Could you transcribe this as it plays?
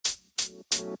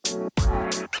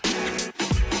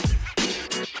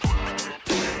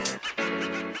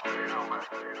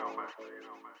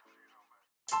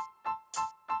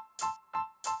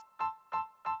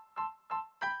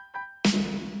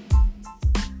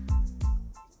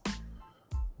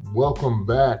Welcome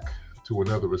back to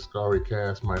another Riscari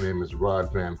cast. My name is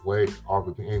Rod Van Blake,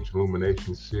 author of the Ancient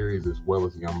Illumination series as well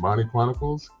as the Omari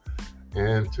Chronicles.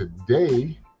 And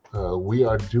today we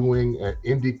are doing an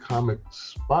indie comic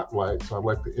spotlight. So I'd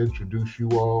like to introduce you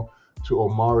all to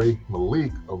Omari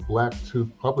Malik of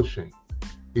Blacktooth Publishing.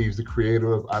 He's the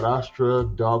creator of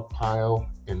Adastra, Dogpile,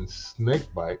 and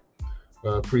Snakebite.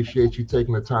 Appreciate you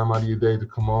taking the time out of your day to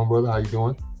come on, brother. How you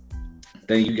doing?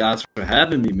 Thank you guys for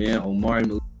having me, man. Omari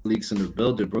Malik's in the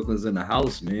building. Brooklyn's in the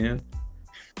house, man.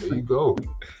 There you go.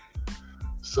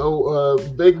 So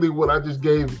vaguely what I just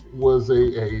gave was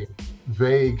a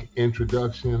vague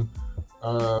introduction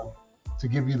to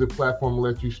give you the platform,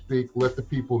 let you speak, let the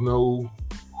people know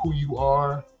who you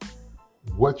are,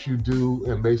 what you do,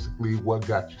 and basically what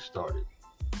got you started.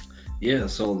 Yeah,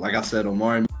 so like I said,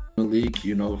 Omari Malik,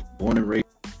 born and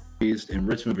raised in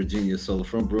Richmond, Virginia. So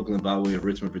from Brooklyn by way of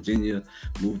Richmond, Virginia.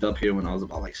 Moved up here when I was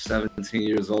about like 17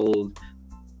 years old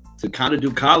to kind of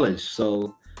do college.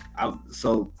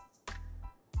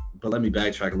 But let me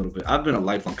backtrack a little bit. I've been a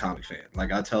lifelong comic fan.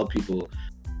 Like I tell people,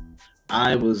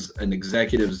 I was an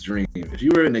executive's dream. If you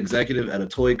were an executive at a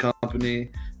toy company,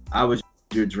 I was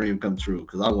your dream come true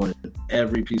because I wanted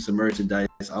every piece of merchandise.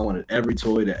 I wanted every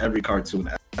toy to every cartoon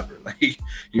ever. Like,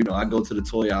 I go to the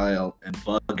toy aisle and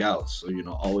bug out. So,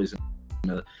 always in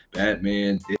the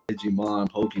Batman, Digimon,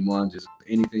 Pokemon, just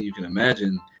anything you can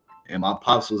imagine. And my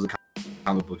pops was a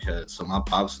comic book head. So my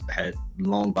pops had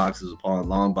long boxes upon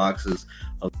long boxes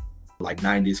of like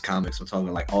 90s comics. I'm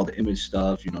talking like all the Image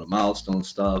stuff, the Milestone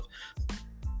stuff,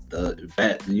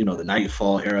 the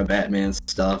Nightfall era Batman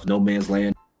stuff, No Man's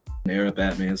Land era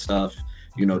Batman stuff,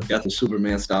 Death of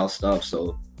Superman style stuff.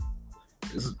 So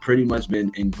this has pretty much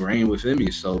been ingrained within me.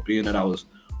 So being that I was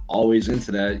always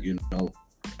into that,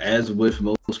 as with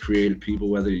most creative people,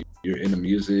 whether you're into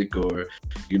music or,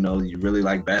 you really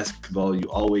like basketball, you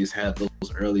always have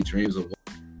those early dreams of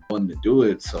wanting to do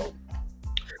it. So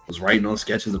I was writing on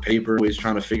sketches of paper, always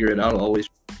trying to figure it out, always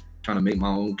trying to make my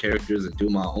own characters and do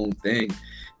my own thing.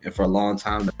 And for a long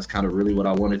time, that's kind of really what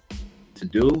I wanted to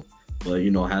do. But,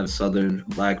 having Southern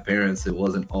Black parents, it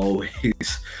wasn't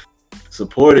always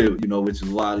supportive, which is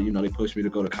why, they pushed me to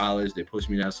go to college. They pushed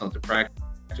me to have something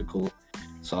practical.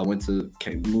 So I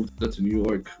moved up to New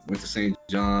York, went to St.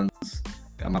 John's,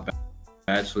 got my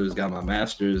bachelor's, got my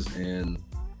master's, and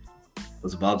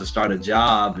was about to start a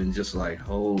job and just like,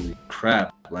 holy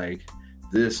crap, like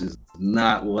this is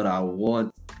not what I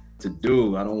want to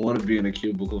do. I don't want to be in a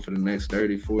cubicle for the next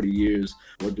 30, 40 years.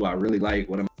 What do I really like?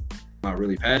 What am I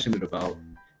really passionate about?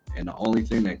 And the only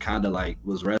thing that kind of like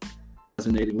was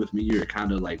resonating with me or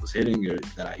kind of like was hitting or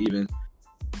that I even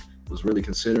was really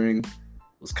considering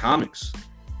was comics.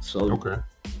 So okay.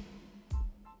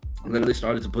 I literally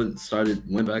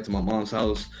went back to my mom's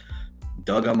house,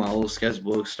 dug out my old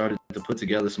sketchbook, started to put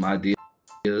together some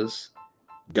ideas,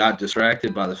 got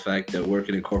distracted by the fact that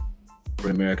working in corporate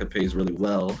America pays really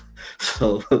well.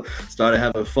 So started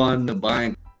having fun,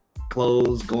 buying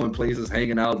clothes, going places,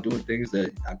 hanging out, doing things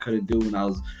that I couldn't do when I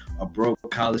was a broke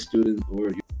college student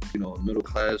or, middle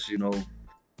class,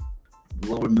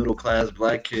 lower middle class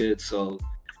Black kid. So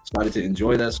started to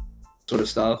enjoy that sort of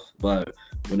stuff. But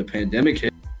when the pandemic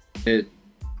hit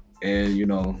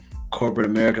and, corporate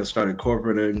America started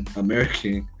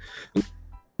American,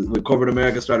 when corporate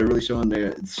America started really showing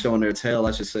their tail,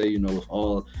 I should say, with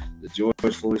all the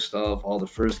George Floyd stuff, all the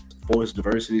forced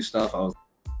diversity stuff, I was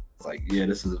like, yeah,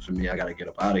 this isn't for me. I got to get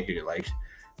up out of here. Like,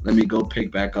 let me go pick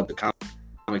back up the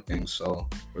comic thing. So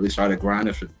really started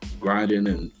grinding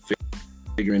and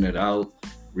figuring it out,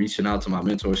 reaching out to my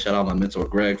mentor. Shout out my mentor,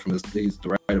 Greg, he's the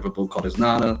writer of a book called His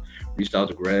Nana. Reached out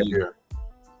to Greg,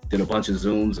 did a bunch of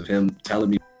Zooms of him telling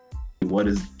me what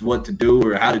to do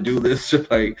or how to do this,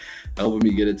 like helping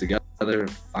me get it together,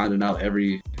 finding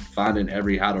every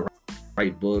how to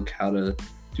write book, how to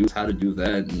do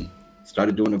that, and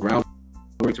started doing the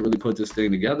groundwork to really put this thing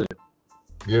together.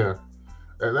 Yeah,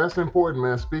 that's important,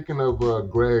 man. Speaking of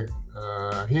Greg,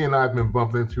 he and I have been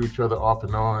bumping into each other off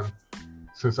and on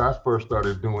since I first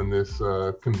started doing this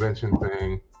convention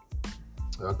thing,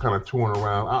 kind of touring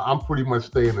around. I'm pretty much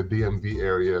staying in the DMV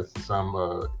area since I'm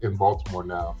in Baltimore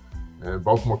now. And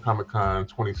Baltimore Comic Con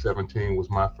 2017 was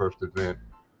my first event.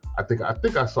 I think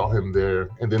I saw him there,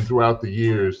 and then throughout the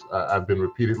years, I've been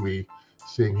repeatedly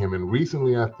seeing him. And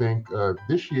recently, I think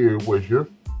this year was your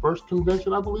first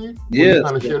convention, I believe. Yeah. You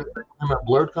kind of shared him at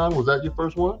BlurredCon. Was that your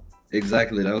first one?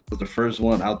 Exactly. That was the first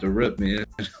one out the rip, man.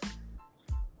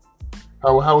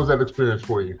 How was that experience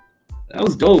for you? That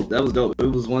was dope. That was dope. It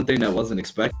was one thing that wasn't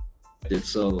expected.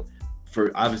 So,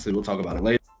 for obviously, we'll talk about it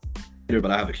later.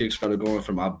 But I have a Kickstarter going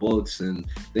for my books and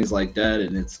things like that,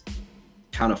 and it's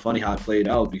kind of funny how it played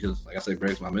out because, like I said,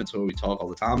 Greg's my mentor. We talk all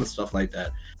the time and stuff like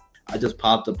that. I just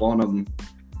popped up on him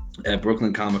at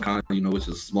Brooklyn Comic Con, you know, which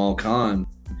is a small con,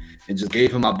 and just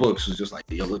gave him my books. It was just like,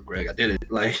 yo, look, Greg, I did it.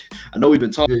 Like, I know we've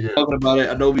been talking about it.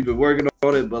 I know we've been working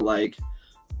on it, but like,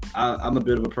 I'm a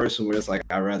bit of a person where it's like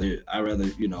I rather,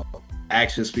 you know,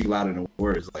 actions speak louder than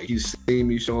words. Like, he's seen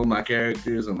me showing my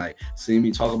characters and like seeing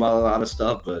me talk about a lot of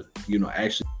stuff, but you know,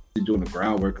 actually doing the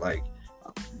groundwork, like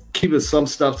keeping some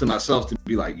stuff to myself to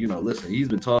be like, you know, listen, he's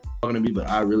been talking to me, but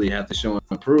I really have to show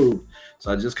and prove.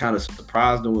 So I just kind of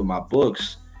surprised him with my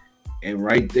books, and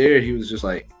right there he was just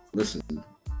like, listen,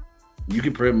 you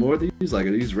can print more of these. Like,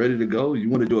 are these ready to go? You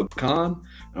want to do a con?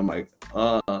 And I'm like,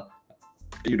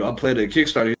 you know, I'm playing a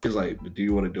Kickstarter. He's like, but do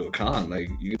you want to do a con? Like,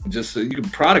 you can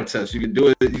product test. You can do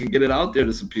it. You can get it out there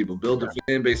to some people. Build a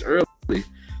fan base early.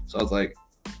 So I was like,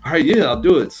 all right, yeah, I'll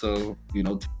do it. So, you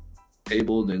know,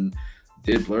 tabled and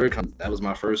did Blur. That was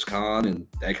my first con, and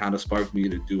that kind of sparked me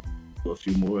to do a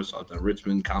few more. So I've done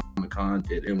Richmond Comic Con,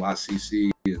 did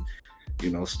NYCC, and you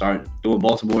know, start doing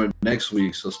Baltimore next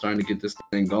week. So starting to get this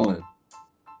thing going.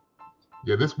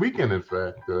 Yeah, this weekend, in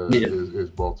fact, is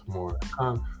Baltimore.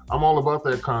 I'm all about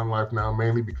that con life now,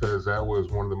 mainly because that was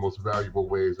one of the most valuable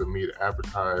ways of me to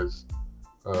advertise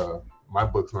my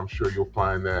books, and I'm sure you'll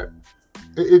find that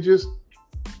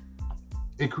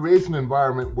it creates an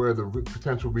environment where the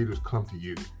potential readers come to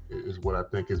you, is what I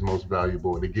think is most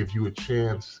valuable, and it gives you a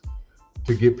chance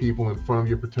to get people in front of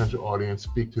your potential audience,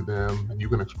 speak to them, and you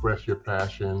can express your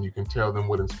passion. You can tell them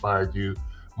what inspired you.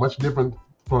 Much different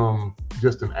from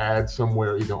just an ad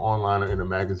somewhere, either online or in a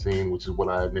magazine, which is what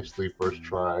I initially first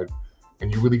tried.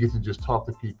 And you really get to just talk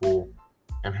to people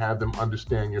and have them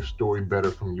understand your story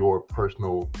better from your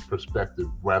personal perspective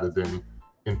rather than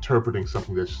interpreting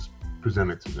something that's just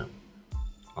presented to them.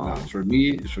 For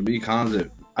me, cons,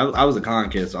 I was a con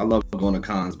kid, so I love going to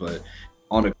cons, but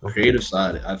on the creative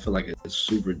side, I feel like it's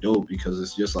super dope because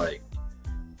it's just like,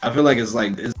 I feel like it's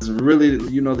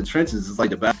really, you know, the trenches. It's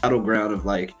like the battleground of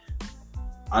like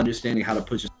understanding how to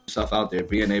put yourself out there,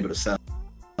 being able to sell,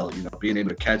 you know, being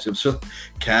able to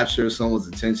capture someone's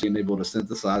attention, able to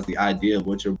synthesize the idea of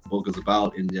what your book is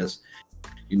about, and just,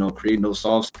 you know, creating those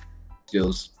soft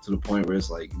skills to the point where it's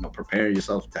like, you know, preparing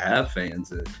yourself to have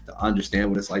fans and to understand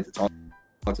what it's like to talk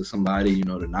to somebody, you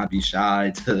know, to not be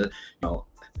shy, to, you know,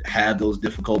 have those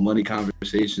difficult money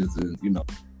conversations. And, you know,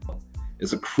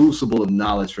 it's a crucible of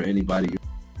knowledge for anybody,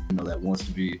 you know, that wants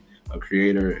to be a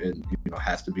creator and, you know,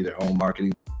 has to be their own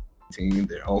marketing team,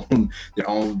 their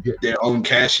own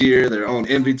cashier, their own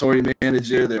inventory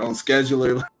manager, their own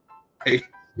scheduler. Like,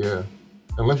 yeah,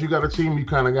 unless you got a team, you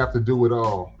kind of have to do it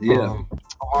all. Yeah.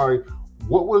 Omari,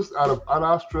 what was out of Ad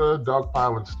Astra,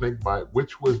 Dogpile, and Snakebite,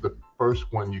 which was the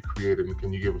first one you created, and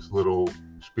can you give us a little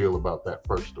spiel about that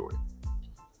first story?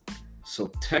 So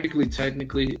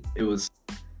technically it was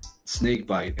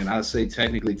Snakebite, and I say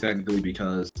technically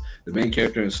because the main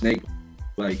character in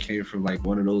Snakebite came from like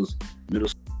one of those middle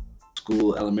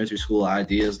school, elementary school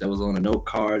ideas that was on a note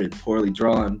card and poorly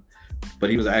drawn, but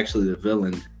he was actually the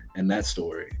villain in that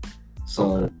story.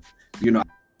 So, you know,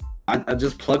 I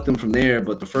just plucked him from there.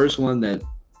 But the first one that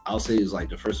I'll say is like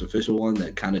the first official one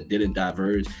that kind of didn't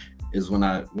diverge is when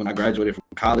I graduated from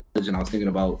college and I was thinking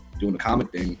about doing the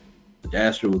comic thing.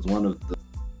 Dasher was one of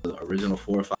the original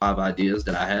 4 or 5 ideas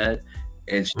that I had,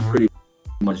 and she pretty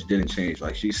much didn't change.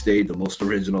 Like, she stayed the most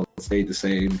original, stayed the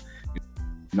same. You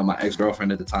know, my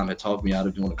ex-girlfriend at the time had talked me out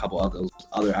of doing a couple of those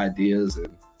other ideas,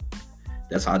 and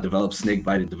that's how I developed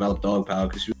Snakebite and developed Dogpile,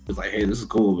 because she was like, hey, this is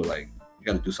cool, but like, you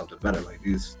got to do something better. Like,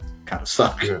 these kind of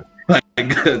suck. Yeah. Like,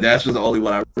 Dasher's the only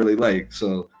one I really like.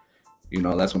 So, you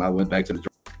know, that's when I went back to the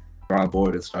drawing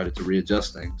board and started to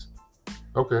readjust things.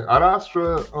 Okay, Ad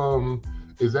Astra,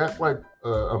 is that like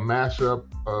a mashup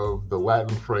of the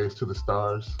Latin phrase "to the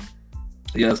stars"?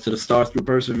 Yes, to the stars through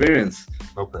perseverance.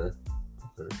 Okay.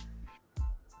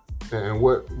 And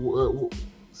what?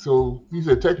 So you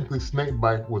said technically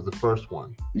Snakebite was the first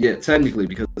one. Yeah, technically,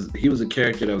 because he was a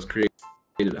character that was created.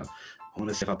 I want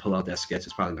to say if I pull out that sketch,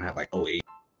 it's probably gonna have like 08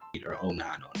 or 09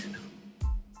 on it.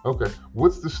 Okay,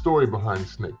 what's the story behind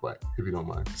Snakebite, if you don't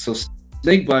mind? So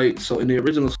Snakebite, so in the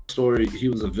original story, he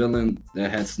was a villain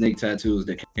that had snake tattoos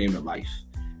that came to life.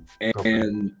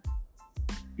 And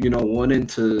you know, wanting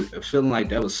to, feeling like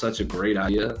that was such a great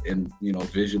idea and, you know,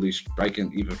 visually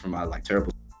striking even from my like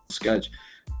terrible sketch,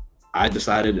 I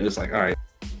decided it's like, all right,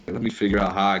 let me figure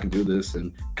out how I can do this,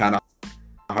 and kind of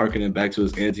harkening back to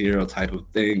his anti-hero type of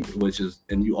thing, which is,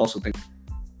 and you also think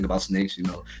about snakes, you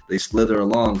know, they slither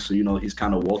along, so you know he's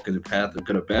kind of walking the path of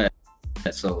good or bad.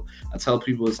 So I tell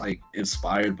people it's like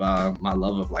inspired by my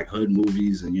love of like hood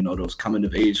movies and, you know, those coming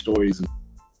of age stories, and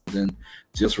then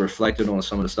just reflected on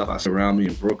some of the stuff I see around me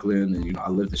in Brooklyn, and you know I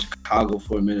lived in Chicago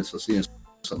for a minute, so seeing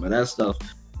some of that stuff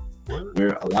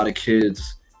where a lot of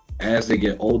kids, as they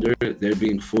get older, they're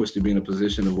being forced to be in a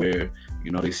position of where,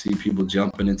 you know, they see people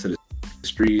jumping into the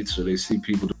streets, or they see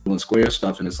people doing square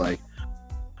stuff, and it's like,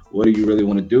 what do you really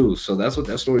want to do? So that's what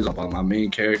that story's about. My main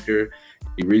character,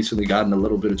 he recently got in a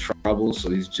little bit of trouble, so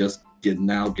he's just getting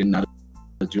out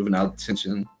of juvenile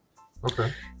detention.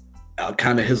 Okay.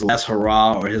 Kind of his last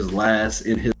hurrah, or his last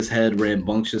in his head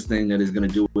rambunctious thing that he's gonna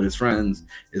do with his friends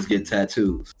is get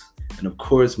tattoos. And of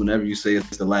course, whenever you say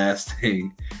it's the last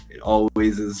thing, it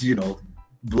always is, you know,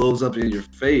 blows up in your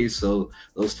face. So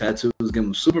those tattoos give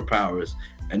him superpowers.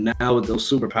 And now with those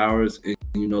superpowers, and,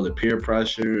 you know, the peer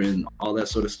pressure and all that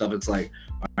sort of stuff, it's like,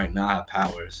 all right, now I have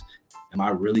powers. Am I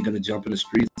really going to jump in the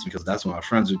streets because that's what my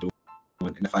friends are doing?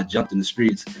 And if I jumped in the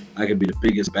streets, I could be the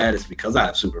biggest, baddest because I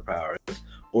have superpowers.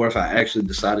 Or if I actually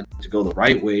decided to go the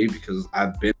right way because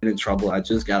I've been in trouble, I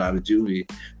just got out of juvie,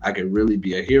 I could really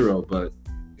be a hero. But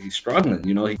he's struggling,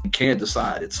 you know, he can't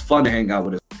decide. It's fun to hang out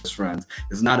with his friends.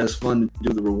 It's not as fun to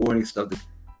do the rewarding stuff that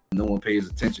no one pays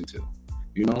attention to,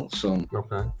 you know? So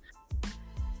okay.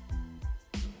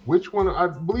 Which one? I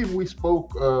believe we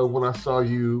spoke when I saw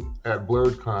you at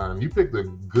BlurredCon. You picked a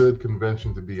good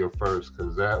convention to be your first,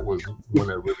 because that was one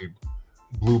that really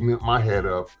blew my head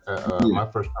up. My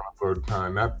first time at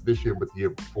BlurredCon, not this year, but the year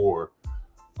before.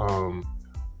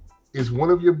 Is one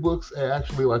of your books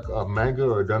actually like a manga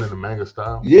or done in a manga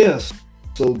style? Yes.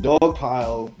 So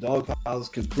Dogpile is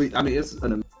complete. I mean, it's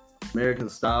an American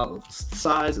style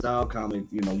comic.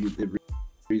 You know, it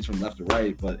reads from left to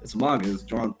right, but it's a manga. It's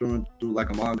drawn through like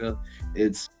a manga.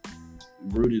 It's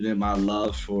rooted in my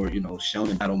love for, you know,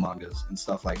 shonen battle mangas and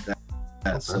stuff like that.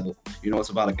 Okay. So, you know,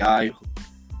 it's about a guy who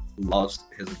lost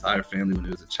his entire family when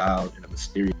he was a child in a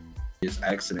mysterious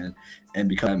accident, and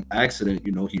because of that accident,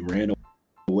 you know, he ran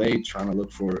away trying to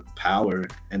look for power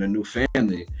and a new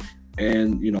family.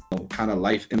 And, you know, kind of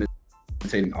life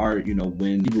imitating art, you know,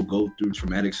 when people go through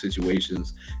traumatic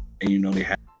situations and, you know, they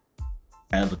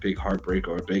have a big heartbreak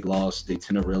or a big loss, they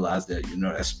tend to realize that, you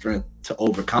know, that strength to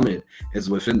overcome it is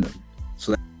within them.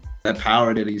 So that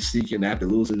power that he's seeking after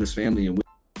losing his family and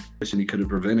wishing he could have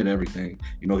prevented everything,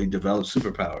 you know, he developed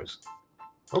superpowers.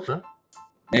 Okay.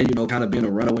 And, you know, kind of being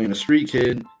a runaway and a street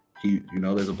kid, he, you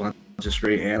know, there's a bunch of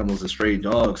stray animals and stray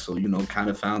dogs. So, you know, kind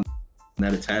of found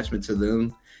that attachment to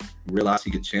them, realized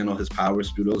he could channel his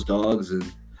powers through those dogs.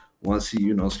 And once he,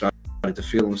 you know, started to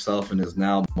feel himself and is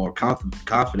now more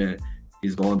confident,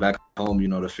 he's going back home, you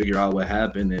know, to figure out what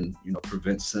happened and, you know,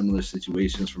 prevent similar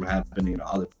situations from happening to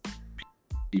other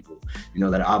people. You know,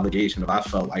 that obligation of, I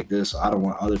felt like this, so I don't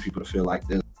want other people to feel like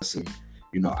this. And,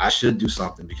 you know, I should do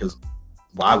something because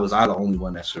why was I the only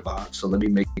one that survived? So let me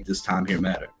make this time here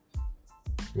matter.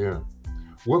 Yeah.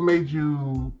 What made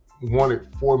you want it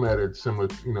formatted similar,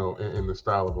 you know, in the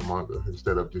style of a manga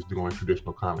instead of just doing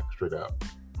traditional comics straight out?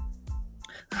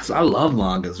 So I love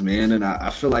mangas, man, and I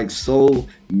feel like so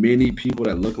many people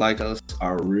that look like us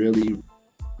are really,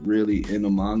 really into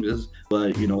mangas,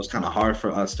 but, you know, it's kind of hard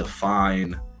for us to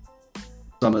find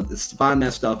find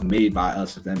that stuff made by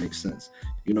us, if that makes sense.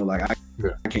 You know, like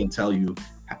I can't tell you,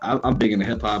 I'm big into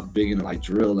hip hop, big into like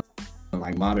drill and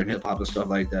like modern hip hop and stuff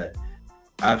like that.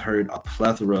 I've heard a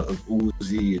plethora of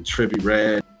Uzi and Trippie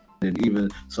Redd, and even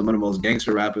some of the most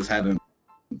gangster rappers having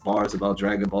bars about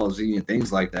Dragon Ball Z and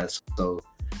things like that. So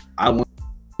I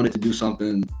wanted to do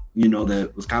something, you know,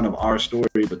 that was kind of our story,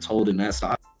 but told in that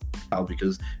style,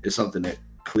 because it's something that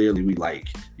clearly we like.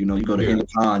 You know, you go to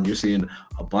Con, you're seeing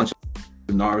a bunch of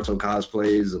Naruto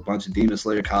cosplays, a bunch of Demon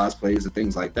Slayer cosplays, and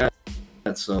things like that.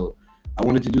 So I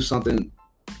wanted to do something.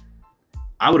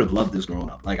 I would have loved this growing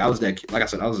up. Like I was that, like I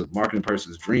said, I was a marketing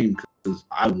person's dream because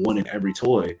I wanted every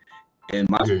toy. And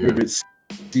my favorite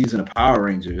season of Power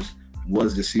Rangers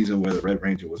was the season where the Red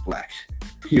Ranger was black.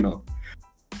 You know,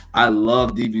 I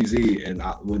love DBZ, and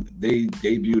when they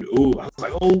debuted, I was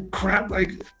like, oh crap!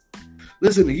 Like,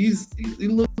 listen, he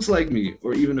looks like me.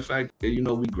 Or even the fact that, you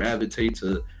know, we gravitate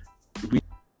to, we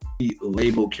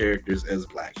label characters as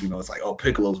black. You know, it's like, oh,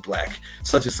 Piccolo's black,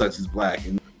 such and such is black,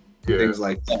 and things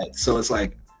like that. So it's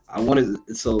like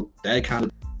so that kind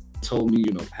of told me,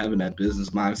 you know, having that business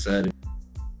mindset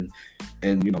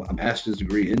and you know, a master's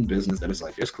degree in business, that it's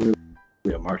like there's clearly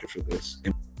a market for this,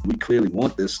 and we clearly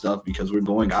want this stuff because we're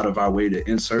going out of our way to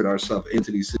insert ourselves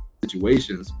into these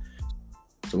situations.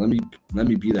 So let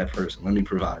me be that person. Let me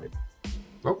provide it.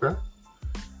 Okay.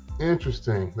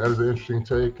 Interesting. That is an interesting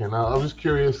take. And I was just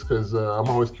curious because I'm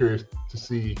always curious to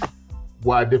see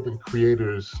why different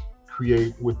creators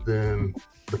create within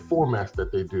the formats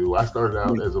that they do. I started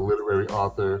out as a literary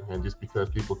author, and just because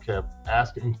people kept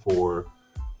asking for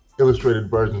illustrated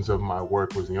versions of my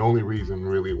work was the only reason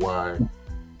really why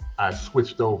I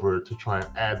switched over to try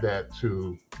and add that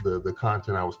to the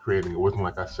content I was creating. It wasn't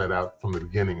like I set out from the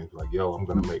beginning and like, yo, I'm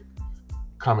going to make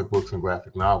comic books and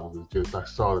graphic novels. It's just I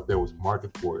saw that there was a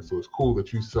market for it. So it's cool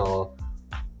that you saw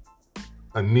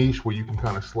a niche where you can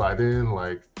kind of slide in.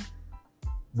 Like,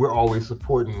 we're always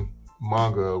supporting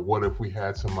manga. What if we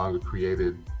had some manga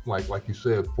created, like you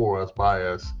said, for us, by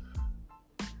us,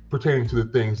 pertaining to the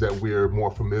things that we're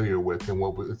more familiar with and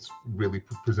what it's really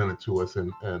presented to us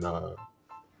and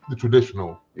the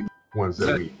traditional ones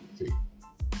that we see.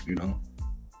 You know,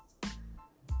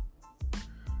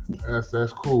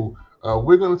 that's cool.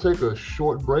 We're going to take a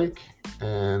short break,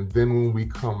 and then when we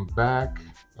come back,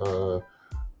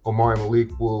 Omari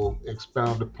Malik will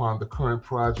expound upon the current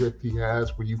project he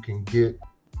has where you can get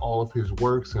all of his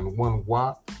works in one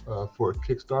whop for a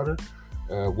Kickstarter.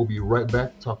 We'll be right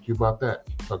back to talk to you about that.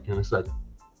 Talk to you in a second.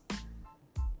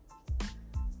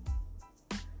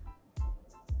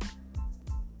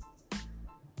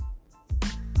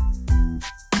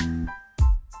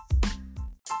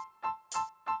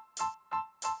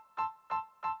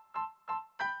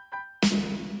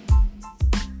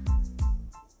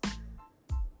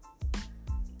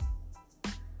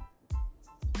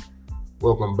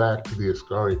 Welcome back to the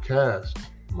Ascari Cast.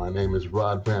 My name is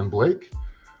Rod Van Blake,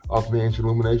 author of the Ancient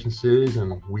Illumination series,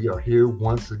 and we are here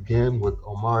once again with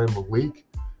Omari Malik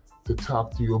to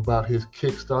talk to you about his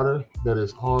Kickstarter that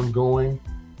is ongoing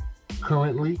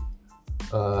currently.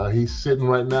 He's sitting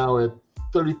right now at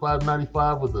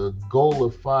 $35.95 with a goal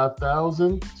of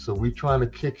 $5,000. So we're trying to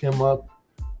kick him up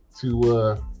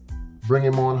to bring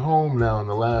him on home now in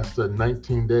the last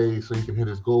 19 days so he can hit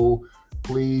his goal.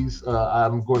 Please,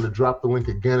 I'm going to drop the link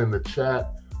again in the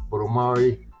chat, but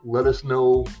Omari, let us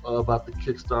know about the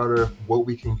Kickstarter, what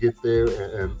we can get there,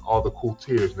 and all the cool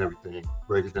tiers and everything.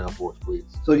 Break it down for us, please.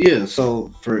 So yeah,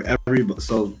 so a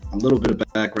little bit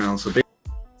of background. So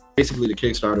basically the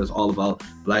Kickstarter is all about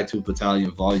Blacktooth Battalion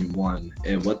Volume 1,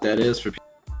 and what that is for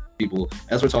people,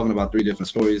 as we're talking about 3 different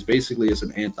stories, basically it's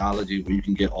an anthology where you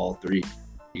can get all 3.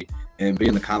 And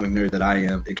being the comic nerd that I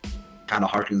am, it kind of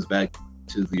harkens back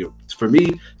to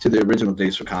the original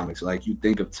days for comics. Like, you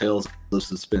think of Tales of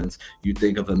Suspense, you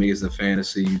think of Amazing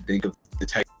Fantasy, you think of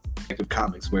detective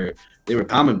comics, where they were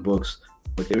comic books,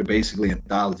 but they were basically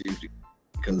anthologies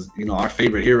because, you know, our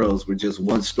favorite heroes were just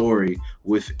one story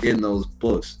within those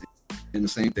books. And the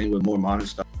same thing with more modern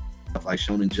stuff like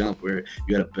Shonen Jump, where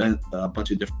you had a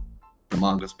bunch of different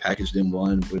mangas packaged in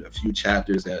one with a few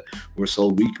chapters that were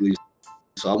sold weekly.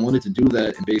 So I wanted to do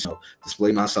that and basically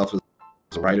display myself as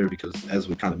a writer, because as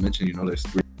we kind of mentioned, you know, there's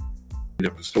 3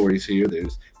 different stories here,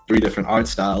 there's 3 different art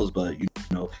styles, but you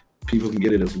know, people can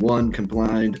get it as one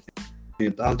combined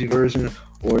anthology version,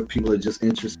 or if people are just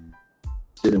interested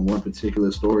in one particular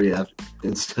story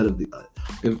instead of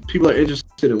if people are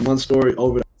interested in one story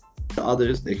over the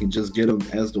others, they can just get them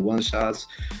as the one shots.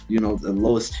 You know, the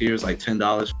lowest tier is like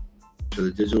 $10 for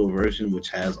the digital version, which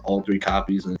has all 3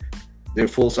 copies, and they're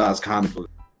full-size comic books.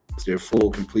 They're full,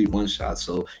 complete one-shots.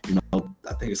 So, you know,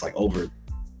 I think it's like over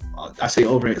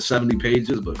 70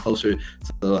 pages, but closer to,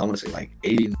 I want to say like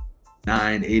 89,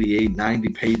 88, 90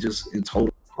 pages in total.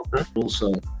 Okay.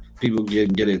 So people can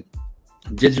get it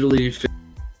digitally,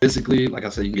 physically. Like I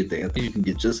said, you can get you can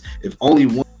get just, if only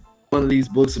one of these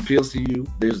books appeals to you,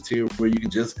 there's a tier where you can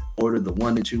just order the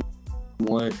one that you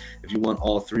want. If you want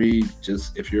all 3,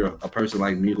 just if you're a person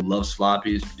like me who loves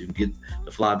floppies, you can get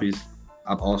the floppies.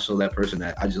 I'm also that person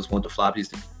that I just want the floppies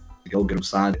to go get them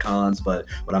signed at cons, but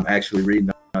I'm actually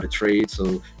reading out a trade.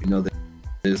 So, you know,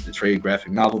 there's the trade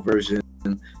graphic novel version.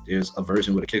 There's a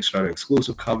version with a Kickstarter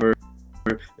exclusive cover.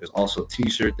 There's also a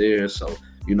t-shirt there. So,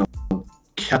 you know,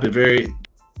 kept the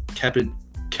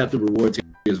reward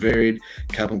tiers varied,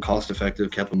 kept them cost effective,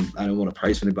 kept them, I didn't want to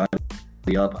price anybody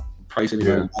up,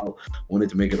 out, wanted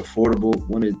to make it affordable,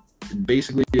 wanted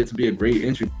basically it to be a great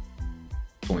entry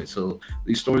point. So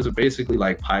these stories are basically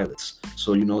like pilots.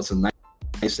 So, you know, it's a nice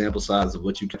sample size of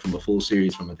what you get from a full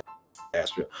series from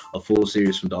Astra, a full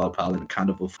series from Dogpile, and kind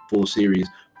of a full series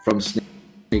from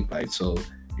Snakebite. So,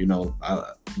 you know,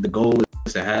 the goal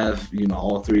is to have, you know,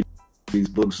 all 3 of these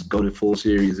books go to full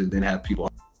series and then have people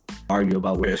argue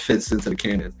about where it fits into the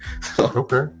canon. So,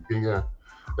 okay, yeah.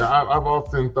 I've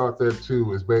often thought that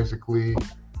too, is basically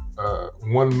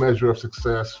one measure of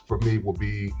success for me will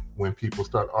be when people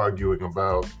start arguing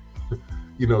about,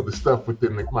 you know, the stuff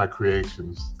within my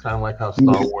creations. Kind of like how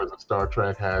Star Wars and Star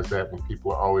Trek has that, when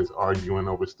people are always arguing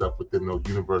over stuff within those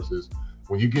universes.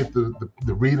 When you get the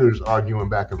readers arguing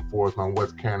back and forth on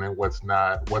what's canon, what's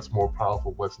not, what's more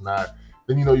powerful, what's not,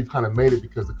 then you know you've kind of made it,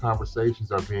 because the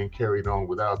conversations are being carried on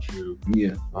without you.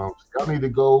 Yeah. So y'all need to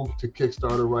go to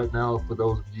Kickstarter right now. For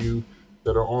those of you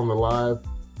that are on the live,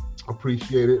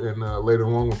 appreciate it. And later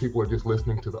on, when people are just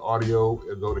listening to the audio,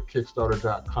 go to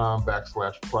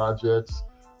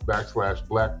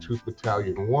kickstarter.com/projects/Blacktooth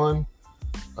Battalion 1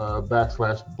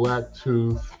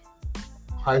 /Blacktooth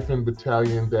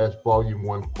Battalion-Volume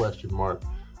 1 ?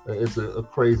 It's a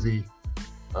crazy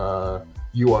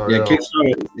URL.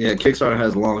 Kickstarter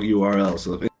has long URL.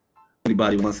 So if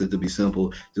anybody wants it to be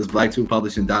simple, just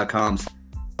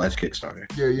blacktoothpublishing.com/Kickstarter.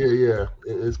 Yeah.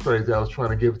 It's crazy. I was trying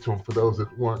to give it to them for those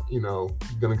that weren't, you know,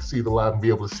 going to see the live and be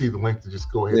able to see the link, to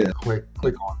just go ahead and click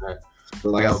on that. So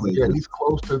like I said, he's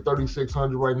close to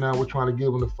 3,600 right now. We're trying to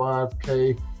give him the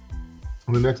 5K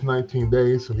in the next 19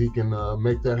 days so he can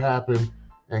make that happen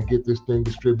and get this thing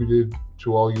distributed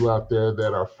to all you out there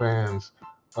that are fans.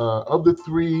 Of the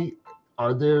three,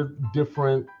 are there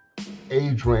different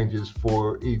age ranges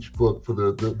for each book for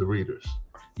the readers?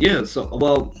 Yeah, so,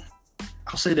 well,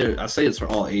 I say it's for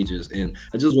all ages, and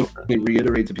I just want to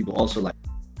reiterate to people also, like,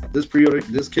 this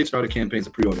Kickstarter campaign is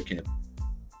a pre-order campaign.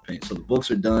 So the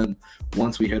books are done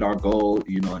once we hit our goal,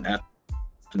 you know, and after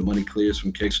the money clears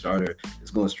from Kickstarter,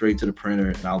 it's going straight to the printer,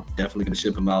 and I'm definitely going to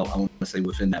ship them out, I want to say,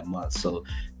 within that month. So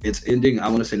it's ending, I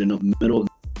want to say, the middle of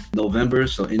November.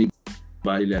 So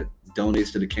anybody that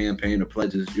donates to the campaign or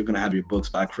pledges, you're going to have your books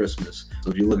by Christmas. So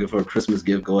if you're looking for a Christmas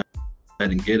gift, go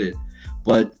ahead and get it.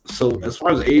 But so as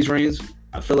far as age range,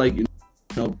 I feel like, you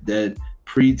know, that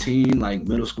preteen, like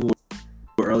middle school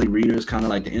or early readers, kind of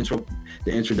like the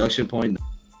introduction point.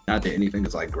 Not that anything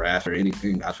is like graph or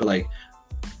anything. I feel like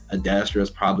Adastra is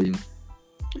probably,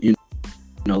 you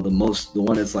know, the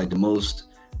one that's like the most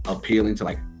appealing to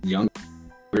like younger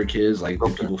kids, like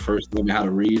when people first learn how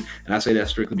to read. And I say that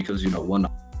strictly because, you know, one,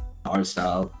 art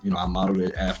style, you know, I modeled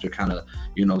it after kind of,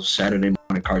 you know, Saturday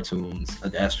morning cartoons.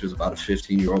 Adastra is about a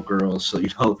 15-year-old girl, so, you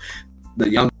know, the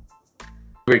younger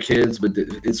kids, but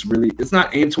it's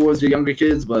not aimed towards the younger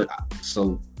kids. But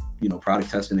so, you know,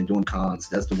 product testing and doing cons,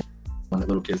 that's the one that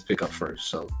little kids pick up first.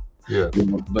 So yeah, you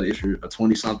know, but if you're a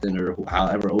 20-something or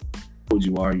however old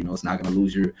you are, you know, it's not going to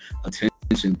lose your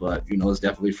attention. But, you know, it's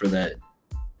definitely for that,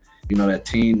 you know, that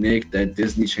teen Nick, that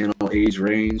Disney Channel age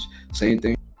range. Same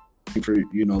thing for,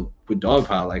 you know, with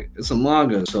Dogpile. Like, it's a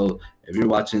manga, so if you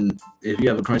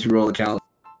have a Crunchyroll account,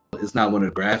 it's not one of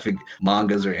the graphic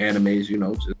mangas or animes, you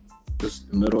know,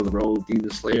 just middle of the road, Demon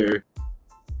Slayer,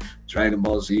 Dragon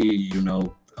Ball Z, you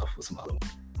know, what's some other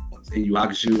ones, and Yu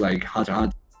Hakusho, like Hunter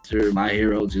x Hunter, My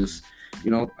Hero, just,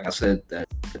 you know, like I said, that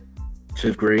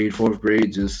 5th grade, 4th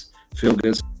grade, just feel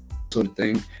good sort of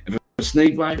thing. If it's a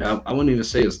snake bite, I wouldn't even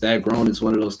say it's that grown. It's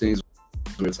one of those things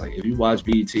where it's like, if you watch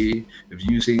BT, if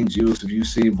you've seen Juice, if you've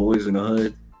seen Boys in the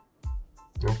Hood,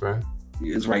 okay,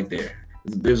 it's right there.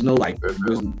 There's no like,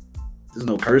 there's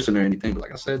no cursing or anything. But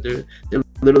like I said, they're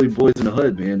literally boys in the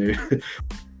hood, man. They're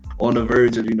on the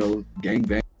verge of, you know, gang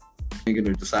banging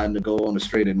or deciding to go on the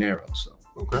straight and narrow. So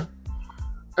okay,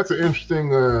 that's an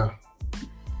interesting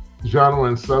genre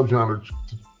and subgenre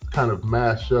to kind of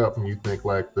mash up. And you think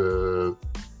like the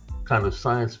kind of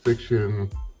science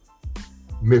fiction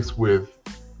mixed with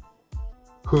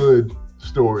hood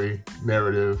story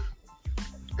narrative,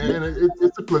 and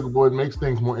it's applicable. It makes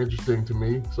things more interesting to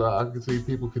me, so I can see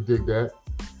people could dig that,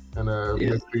 and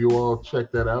make sure you all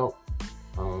check that out.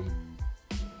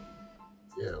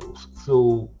 Yeah,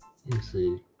 so let me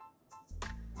see,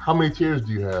 how many tiers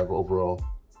do you have overall?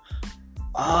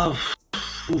 I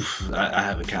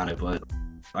haven't counted, but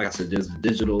like I said, there's the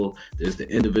digital, there's the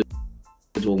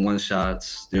individual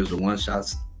one-shots, there's the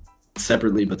one-shots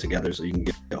separately but together, so you can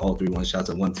get all 3 one-shots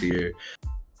at one tier.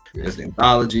 There's the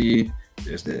anthology,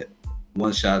 there's the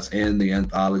one-shots and the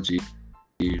anthology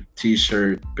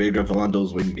t-shirt, bigger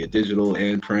bundles where you can get digital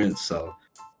and print. So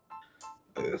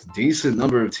it's decent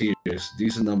number of tiers. Is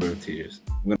this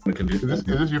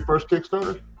your first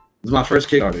Kickstarter? This is my first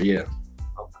Kickstarter, yeah.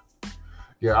 Okay.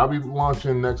 Yeah, I'll be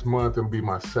launching next month. It'll be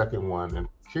my second one. And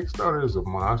Kickstarter is a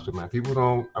monster, man. I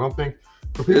don't think,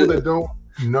 for people that don't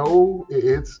know,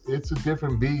 it's a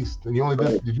different beast. And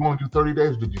did you only do 30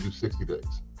 days or did you do 60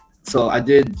 days? So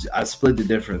I split the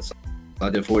difference. I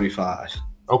did 45.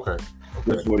 Okay.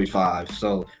 45.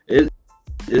 So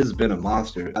it's been a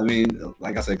monster. I mean,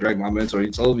 like I said, Greg, my mentor,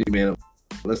 he told me, man,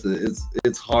 listen,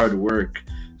 it's hard work.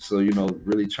 So, you know,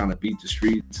 really trying to beat the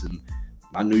streets. And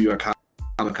my New York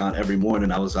Comic Con every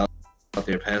morning, I was out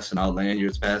there passing out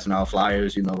lanyards, passing out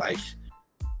flyers, you know, like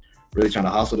really trying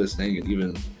to hustle this thing. And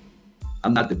even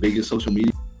I'm not the biggest social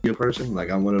media person. Like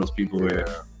I'm one of those people where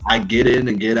I get in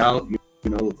and get out, you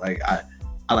know, like I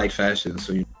like fashion.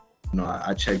 So, you know,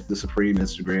 I check the Supreme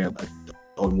Instagram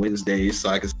on Wednesdays so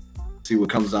I can see what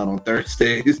comes out on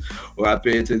Thursdays, or I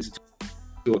pay attention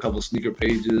to a couple sneaker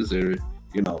pages, or,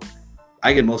 you know,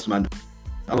 I get most of my,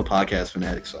 I'm a podcast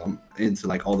fanatic, so I'm into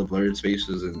like all the blurred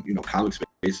spaces and, you know, comic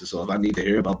spaces. So if I need to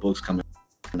hear about books coming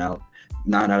out,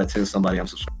 9 out of 10 somebody I'm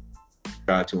subscribed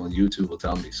to on YouTube will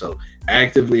tell me. So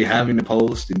actively having to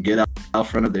post and get out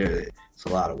front of there, it's a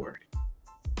lot of work.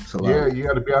 Yeah, you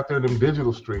got to be out there in them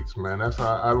digital streets, man. That's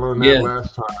how I learned that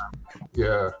last time.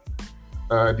 Yeah.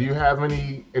 Do you have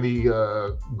any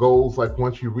goals, like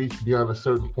once you reach beyond a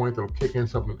certain point that'll kick in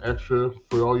something extra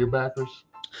for all your backers?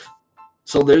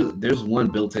 So there's one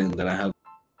built in that I have,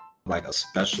 like a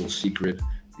special secret,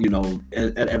 you know,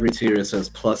 at every tier it says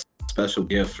plus special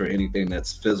gift for anything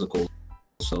that's physical.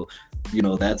 So, you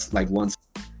know, that's like one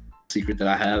secret that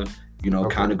I have, you know,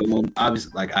 kind of going,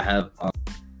 obviously, like I have,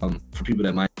 for people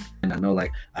that might not know,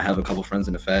 like I have a couple friends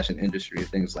in the fashion industry and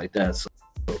things like that. So,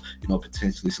 you know,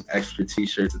 potentially some extra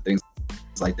t-shirts and things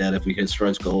like that if we hit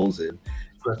stretch goals. And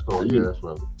stretch goals, yeah, that's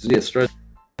right. So yeah, stretch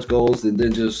goals, and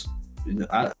then just, you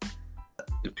know,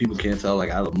 if people can't tell, like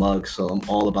I have a mug, so I'm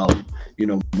all about, you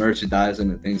know,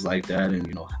 merchandising and things like that, and,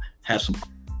 you know, have some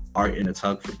art in a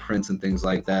tuck for prints and things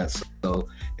like that. So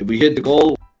if we hit the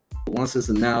goal, once it's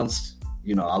announced,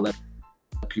 you know, I'll let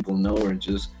people know, or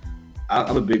just,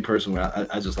 I'm a big person where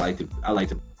I just like to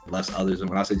bless others. And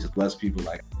when I say just bless people,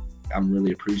 like I'm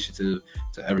really appreciative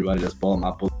to everybody that's bought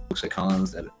my books at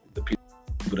cons, that the people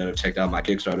that have checked out my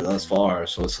Kickstarter thus far.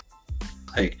 So it's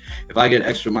like, if I get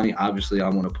extra money, obviously I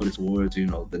want to put it towards, you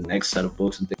know, the next set of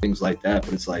books and things like that.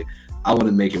 But it's like, I want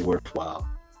to make it worthwhile,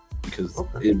 because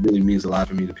it really means a lot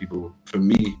for me to people. For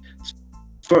me,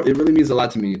 it really means a lot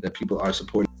to me that people are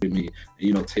supporting me,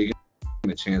 you know, taking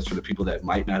a chance for the people that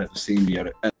might not have seen me at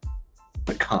a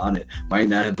con, it might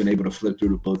not have been able to flip through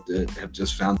the book, that have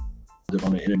just found it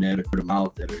on the internet or them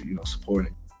out, that are, you know,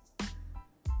 supporting.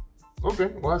 Okay,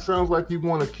 well, it sounds like you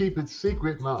want to keep it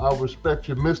secret. Now, I'll respect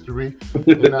your mystery.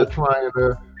 We're not trying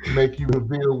to make you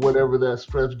reveal whatever that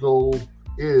stretch goal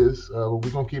is. We're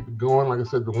going to keep it going. Like I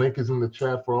said, the link is in the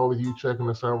chat for all of you checking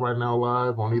us out right now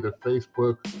live on either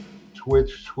Facebook,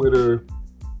 Twitch, Twitter,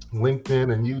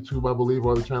 LinkedIn, and YouTube, I believe,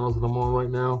 are the channels that I'm on right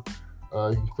now.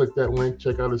 You can click that link,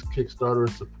 check out his Kickstarter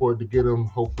and support to get him.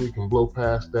 Hopefully, we can blow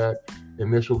past that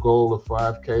initial goal of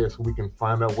 5K, so we can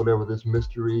find out whatever this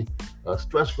mystery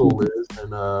stretch goal is,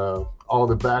 and all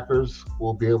the backers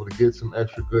will be able to get some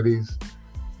extra goodies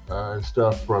and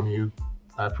stuff from you.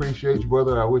 I appreciate you,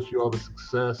 brother. I wish you all the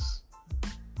success.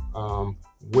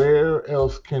 Where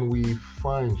else can we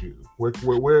find you? Where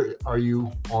are you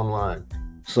online?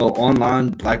 So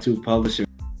online, Blacktooth Publishing.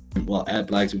 Well, at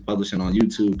Blacktooth Publishing on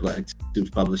YouTube, Blacktooth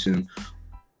Publishing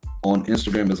on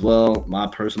Instagram as well. My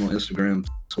personal Instagram,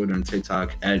 Twitter, and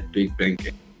TikTok at Big Bank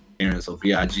Aaron. So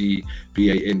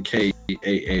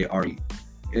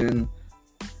BigBankaAaren.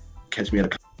 Catch me at a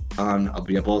con. I'll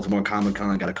be at Baltimore Comic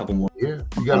Con. Got a couple more. Yeah,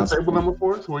 you got a table number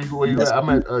for us? Where you at? I'm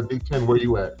at D10. Where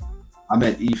you at? I'm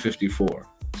at E54.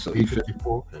 So E54.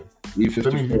 Okay. E54.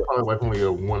 That means you're probably like only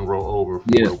one row over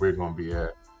from where we're gonna be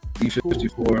at.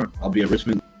 E54. Cool. I'll be at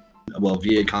Richmond. Well,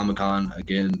 VA Comic Con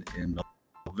again in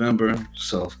November.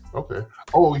 So okay.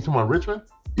 Oh, you talking about Richmond?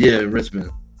 Yeah,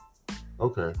 Richmond.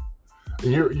 Okay.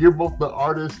 And you're both the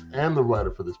artist and the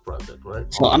writer for this project, right?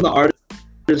 So I'm the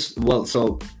artist. Well,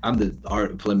 so I'm the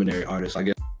preliminary artist. I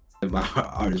guess my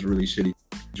art is really shitty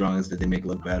drawings that they make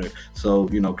look better. So,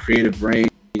 you know, creative brain,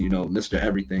 you know, Mr.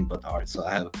 Everything but the art. So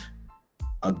I have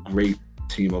a great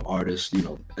team of artists, you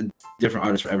know, and different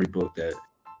artists for every book that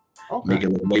make it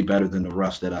look way better than the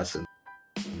rush that I sent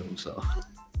them. So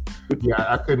yeah,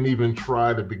 I couldn't even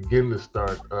try to begin to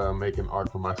start making art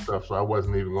for my stuff, so I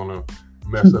wasn't even gonna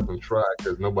mess up and try,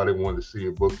 because nobody wanted to see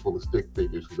a book full of stick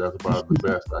figures, because that's about the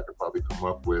best I could probably come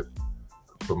up with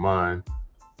for mine.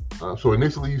 So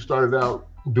initially you started out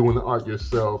doing the art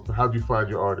yourself. How'd you find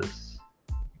your artists?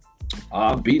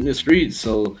 Beating the streets.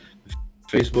 So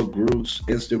Facebook groups,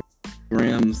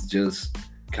 Instagrams, just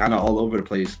kind of all over the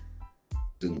place.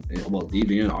 And well,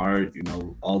 DeviantArt, you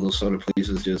know, all those sort of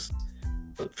places. Just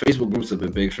Facebook groups have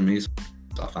been big for me. So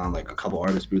I found like a couple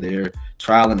artists through there,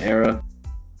 trial and error,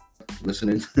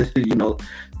 listening, you know,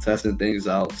 testing things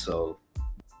out. So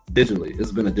digitally,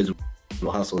 it's been a digital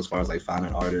hustle as far as like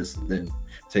finding artists, and then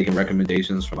taking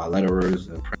recommendations from my letterers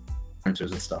and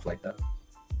printers and stuff like that.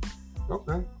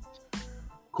 Okay,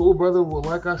 cool, brother. Well,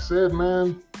 like I said,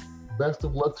 man, best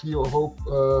of luck to you. I hope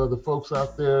the folks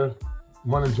out there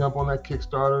want to jump on that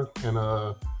Kickstarter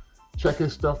and check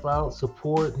his stuff out,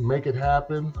 support, make it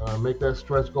happen, make that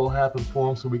stretch goal happen for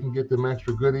him so we can get them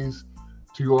extra goodies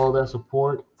to you all that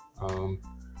support.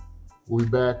 We'll be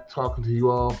back talking to you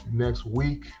all next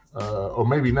week, or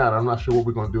maybe not. I'm not sure what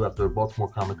we're going to do after Baltimore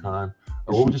Comic Con.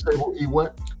 What would you say? E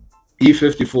what?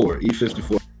 E54.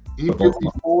 E54.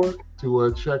 E54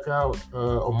 to check out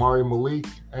Omari Malik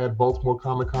at Baltimore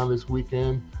Comic Con this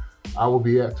weekend. I will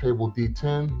be at table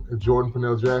D10. Jordan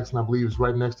Pernell Jackson, I believe, is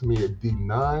right next to me at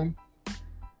D9.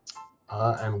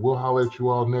 And we'll holler at you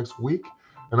all next week.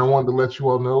 And I wanted to let you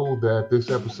all know that this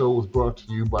episode was brought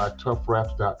to you by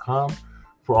toughraps.com.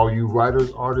 For all you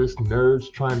writers, artists,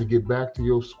 nerds trying to get back to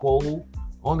your swole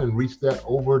on and reach that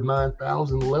over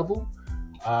 9,000 level,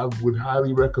 I would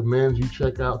highly recommend you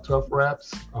check out Tough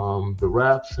Wraps. The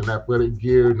wraps and athletic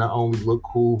gear not only look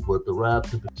cool, but the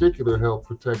wraps in particular help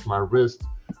protect my wrist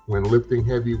when lifting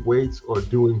heavy weights or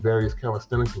doing various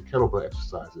calisthenics and kettlebell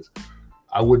exercises.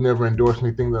 I would never endorse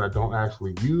anything that I don't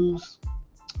actually use.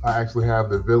 I actually have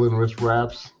the Villain wrist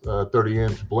wraps,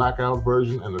 30-inch blackout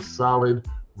version, and the solid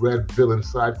red Villain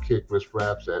sidekick wrist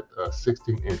wraps at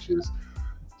 16 inches.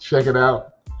 Check it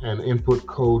out and input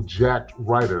code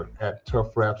JACKEDWriter at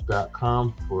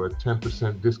toughraps.com for a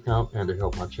 10% discount and to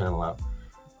help my channel out.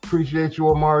 Appreciate you,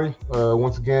 Omari.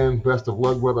 Once again, best of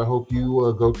luck, brother. I hope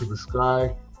you go to the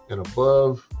sky and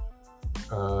above.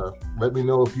 Let me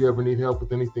know if you ever need help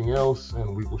with anything else,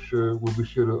 and we'll be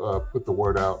sure to put the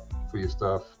word out for your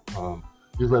stuff.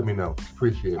 Just let me know.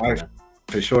 Appreciate it, man.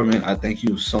 For sure, man. I thank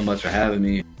you so much for having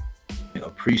me.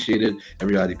 Appreciate it.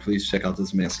 Everybody, please check out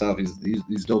this man's stuff.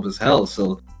 He's dope as hell.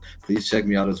 So please check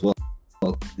me out as well.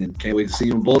 And can't wait to see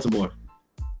you in Baltimore.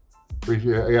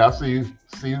 Appreciate it. Yeah, I'll see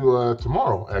you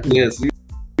tomorrow, actually. Yeah, see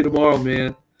you tomorrow,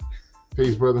 man.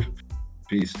 Peace, brother.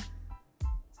 Peace.